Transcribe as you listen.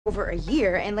over a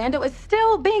year, and Lando is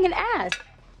still being an ass.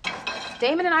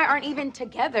 Damon and I aren't even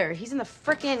together. He's in the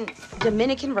frickin'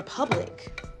 Dominican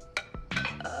Republic.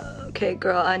 Okay,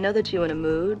 girl, I know that you're in a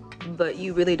mood, but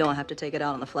you really don't have to take it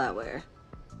out on the flatware.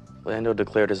 Lando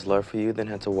declared his love for you, then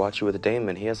had to watch you with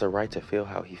Damon. He has a right to feel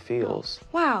how he feels.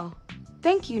 Wow.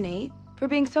 Thank you, Nate, for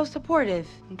being so supportive.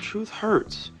 Truth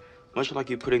hurts. Much like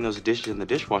you putting those dishes in the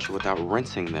dishwasher without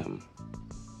rinsing them.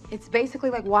 It's basically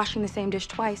like washing the same dish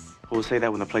twice. We'll say that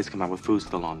when the plates come out with food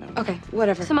still on them. Okay,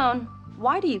 whatever. Simone,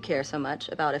 why do you care so much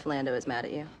about if Lando is mad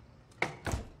at you?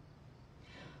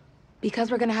 Because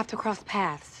we're gonna have to cross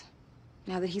paths.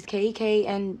 Now that he's KEK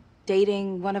and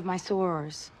dating one of my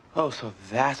sorors. Oh, so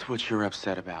that's what you're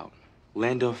upset about.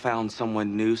 Lando found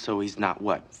someone new, so he's not,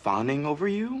 what, fawning over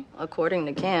you? According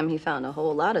to Cam, he found a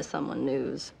whole lot of someone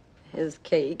news. His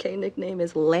KEK nickname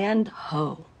is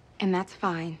Lando. And that's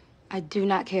fine. I do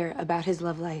not care about his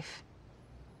love life.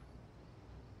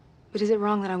 But is it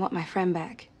wrong that I want my friend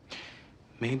back?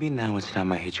 Maybe now it's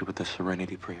time I hit you with a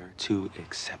serenity prayer to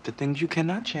accept the things you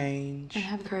cannot change. And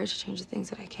have the courage to change the things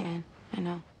that I can. I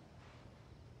know.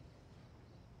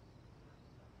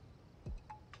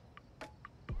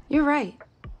 You're right.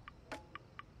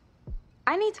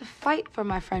 I need to fight for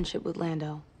my friendship with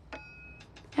Lando.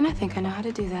 And I think I know how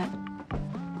to do that.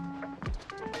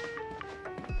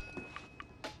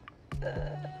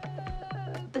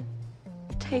 The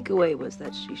takeaway was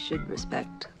that she should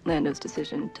respect Lando's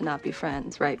decision to not be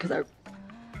friends, right? Because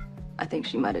I think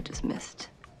she might have just missed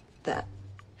that.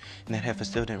 And that heifer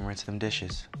still didn't rinse them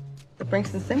dishes. The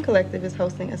Brinks and Sim Collective is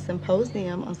hosting a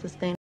symposium on sustainability.